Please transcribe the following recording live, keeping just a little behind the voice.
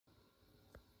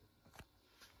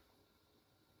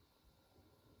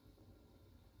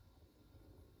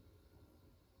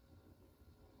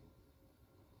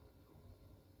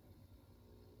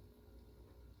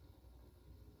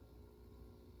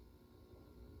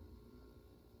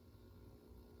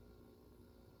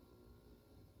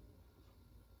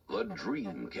The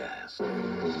Dreamcast.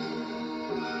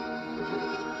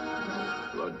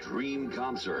 The Dream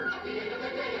Concert.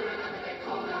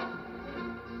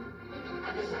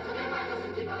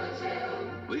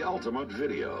 The ultimate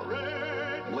video.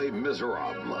 Les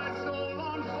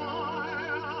Misérables.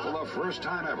 For the first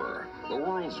time ever, the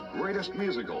world's greatest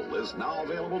musical is now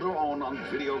available to own on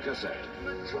video cassette.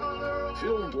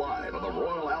 Filmed live at the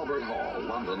Royal Albert Hall,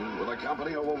 London, with a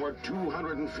company of over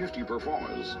 250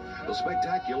 performers, the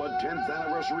spectacular 10th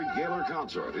anniversary gala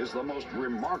concert is the most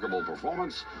remarkable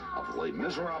performance of Les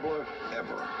Misérables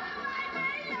ever.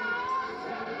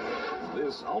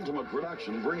 This ultimate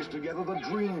production brings together the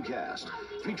Dreamcast,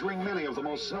 featuring many of the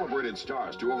most celebrated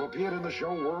stars to have appeared in the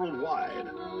show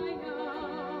worldwide.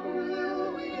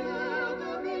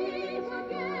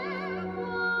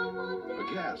 The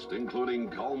cast, including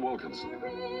Colm Wilkinson,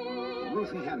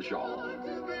 Ruthie Henshaw,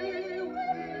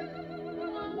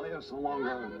 Lea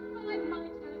Salonga,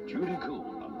 Judy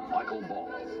Kuhn, and Michael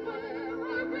Ball.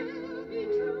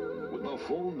 With the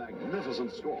full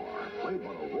magnificent score, played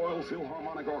by the Royal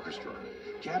Philharmonic Orchestra,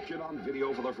 captured on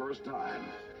video for the first time,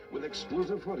 with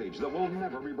exclusive footage that will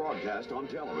never be broadcast on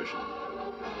television.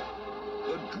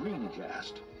 The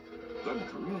Dreamcast, the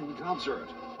Dream Concert,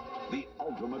 the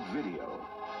ultimate video,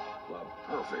 the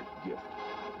perfect gift.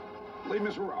 Les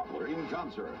Misérables in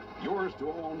concert, yours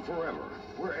to own forever,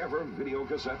 wherever video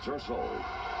cassettes are sold.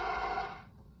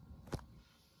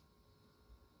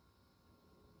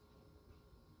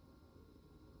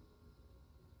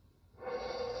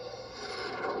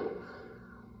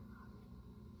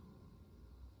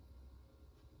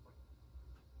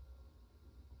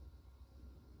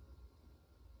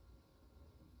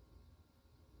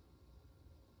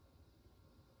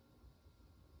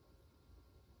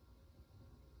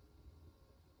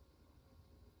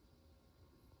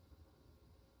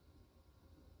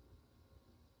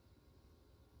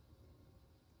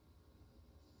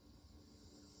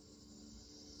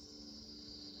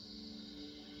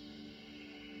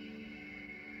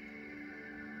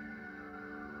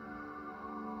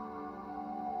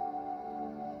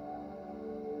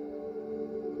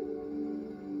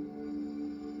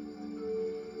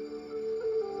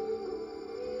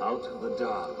 Out of the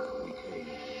dark we came,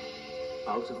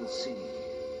 out of the sea,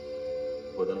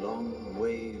 where the long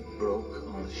wave broke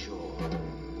on the shore.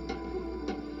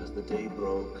 As the day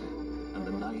broke and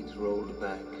the night rolled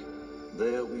back,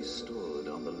 there we stood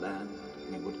on the land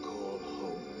we would call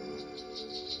home.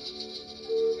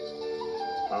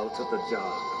 Out of the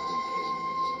dark we came,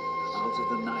 out of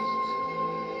the night,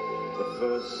 the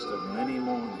first of many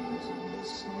mornings in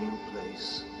this new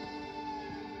place.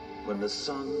 When the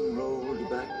sun rolled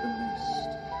back the mist,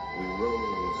 we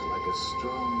rose like a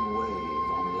strong wave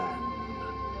on land.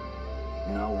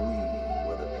 Now we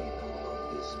were the people of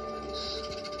this place.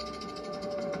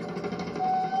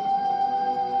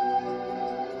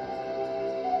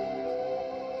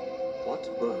 What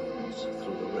burns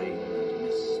through the rain and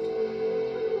mist?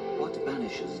 What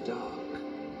banishes dark?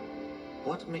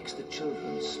 What makes the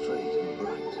children straight and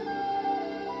bright?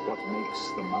 What makes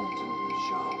the mountain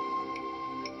sharp?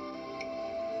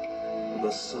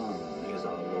 The sun is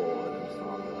our Lord and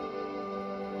Father,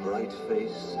 bright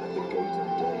face at the gate of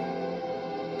day,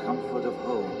 comfort of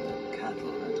home,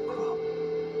 cattle and crop,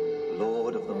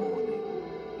 Lord of the morning,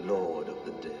 Lord of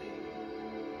the day.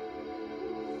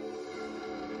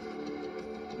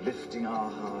 Lifting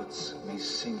our hearts, we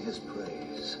sing his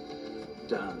praise,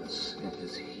 dance in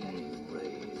his healing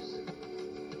rays.